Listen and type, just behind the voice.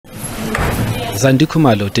Zandile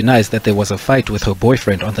Khumalo denies that there was a fight with her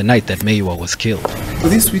boyfriend on the night that Meyiwa was killed.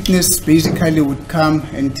 This witness basically would come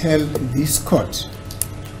and tell this court,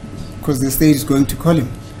 because the state is going to call him,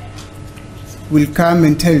 will come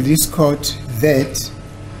and tell this court that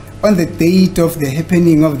on the date of the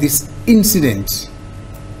happening of this incident,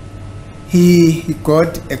 he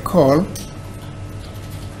got a call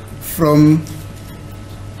from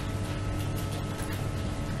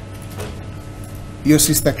your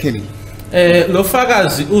sister Kelly. Lo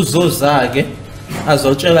fakazi uzozake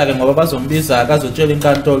azotshela ke ngoba bazombiza ke azotshela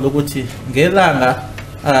inkantolo ukuthi ngelanga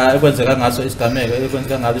ekwenzeka ngaso isigameko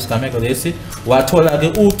ekwenzeka ngalo isigameko lesi wathola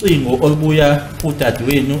ke ucingo olubuya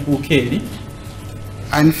udadewenu uKelly.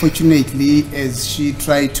 Unfortunately, as she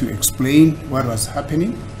tried to explain what was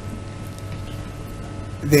happening,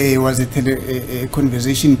 there was a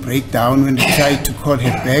conversation breakdown. When they tried to call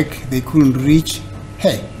her back, they couldn't reach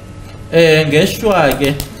her. Ngeshwa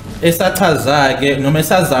ke esachaza ke noma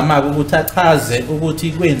esazama ukuthi achaze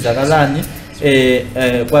ukuthi kwenzakalani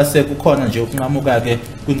kwase kukhona nje ukunqamuka ke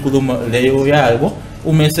kwinkulumo leyo yabo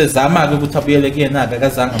uma esezama ke ukuthi abuyele kuyena ke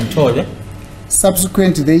akazange amthole.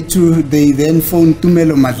 Subsequent they then phoned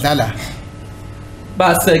Tumelo Madlala.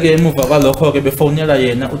 Base ke emuva kwalokho ke befonela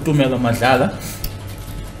yena uTumelo Madlala.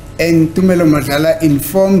 And Tumelo Madlala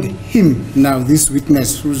informed him, now this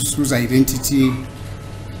witness whose identity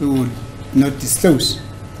we would not disclose.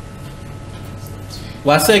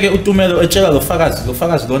 Waseke uTumelo etshela lo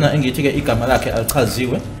fakazi lona engithi ke igama lakhe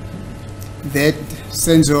alichaziwe that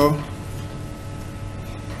Senzo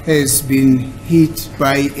has been hit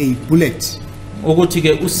by a bullet. Ukuthi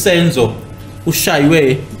ke uSenzo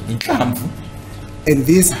ushaywe inhlamvu. And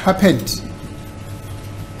this happened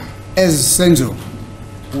as Senzo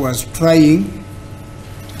was trying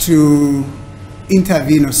to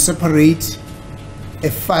intervene or separate a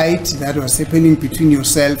fight that was happening between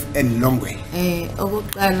yourself and Longwe.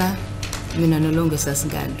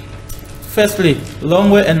 Firstly,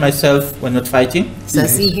 Longwe and myself were not fighting.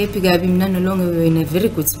 Yes. We were in a very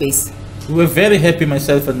good space. We were very happy,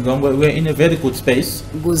 myself and Longwe. We were in a very good space.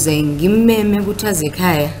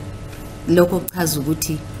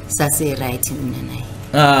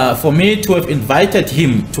 For me to have invited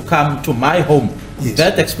him to come to my home, yes,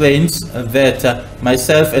 that explains that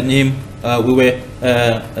myself and him,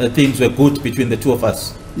 things were good between the two of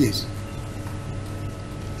us. Yes.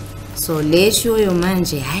 So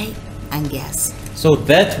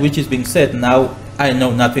that which is being said now, I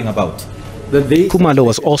know nothing about. Khumalo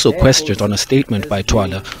was also questioned on a statement by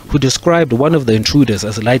Twala, who described one of the intruders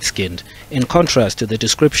as light-skinned, in contrast to the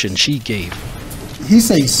description she gave. He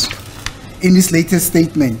says, in his latest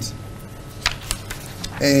statement,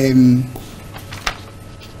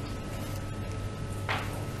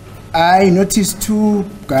 I noticed two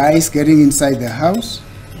guys getting inside the house.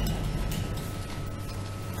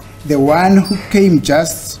 The one who came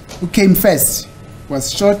first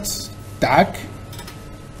was short, dark,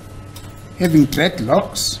 having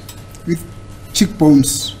dreadlocks with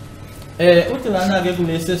cheekbones. And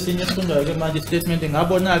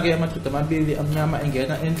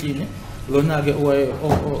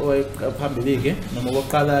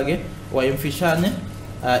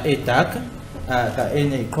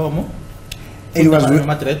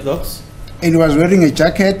he was wearing a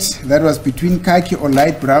jacket that was between khaki or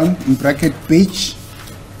light brown in bracket beige.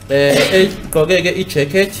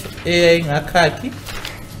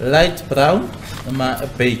 Light brown,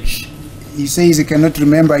 beige. He says he cannot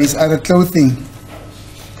remember his other clothing.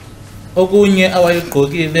 He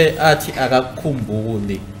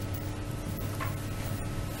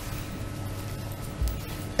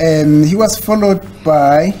was followed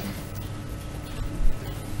by,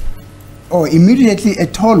 immediately a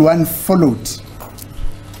tall one followed.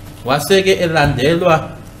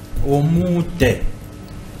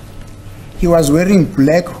 He was wearing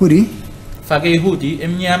black hoodie.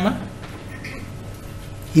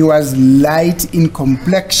 He was light in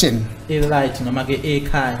complexion.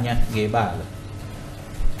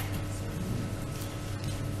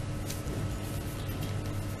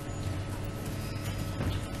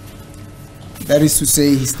 That is to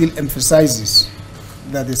say, he still emphasizes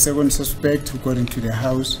that the second suspect who got into the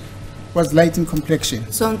house was light in complexion.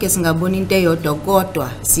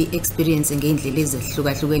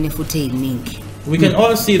 We can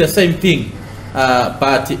all see the same thing,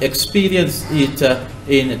 but experience it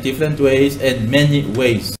in different ways and many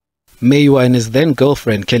ways. Meyiwa and his then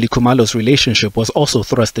girlfriend Kelly Khumalo's relationship was also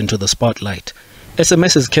thrust into the spotlight.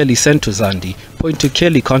 SMSs Kelly sent to Zandi point to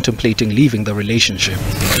Kelly contemplating leaving the relationship.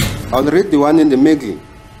 I'll read the one in the middle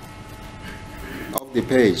of the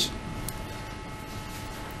page.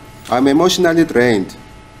 I'm emotionally drained.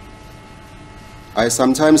 I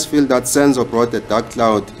sometimes feel that Senzo brought a dark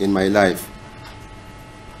cloud in my life.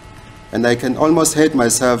 And I can almost hate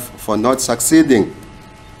myself for not succeeding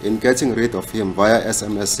in getting rid of him via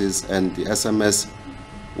SMSs, and the SMS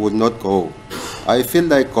would not go. I feel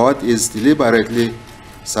like God is deliberately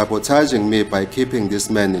sabotaging me by keeping this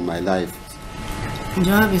man in my life.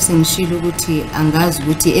 Njengoba sengishilo ukuthi angazi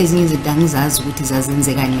ukuthi ezinye izinto angizazi ukuthi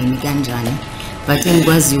zazenzeka nini kanjani, but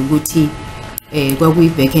engikwazi ukuthi kwakuyi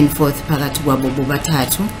back and forth phakathi kwabo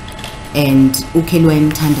bobathathu, and uKelly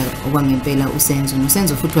wayemthanda okwangempela uSenzo,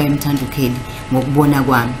 noSenzo futhi wayemthanda uKelly ngokubona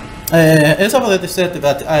kwami. As I've already said,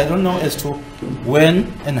 that I don't know as to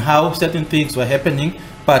when and how certain things were happening,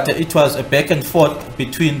 but it was a back and forth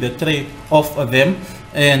between the three of them.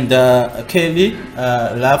 And Kelly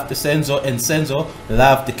loved Senzo, and Senzo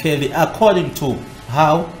loved Kelly, according to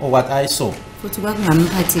how or what I saw. Futhi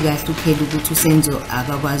kwakungamphathi kahle uKelly ukuthi uSenzo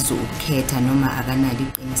akakwazi ukukhetha noma akanalo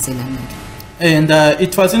iqinisela nalo. And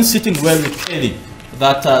it wasn't sitting well with Kelly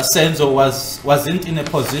that Senzo wasn't in a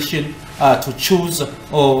position to choose,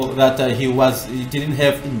 or that he didn't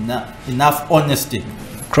have enough honesty.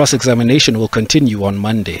 Cross-examination will continue on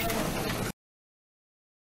Monday.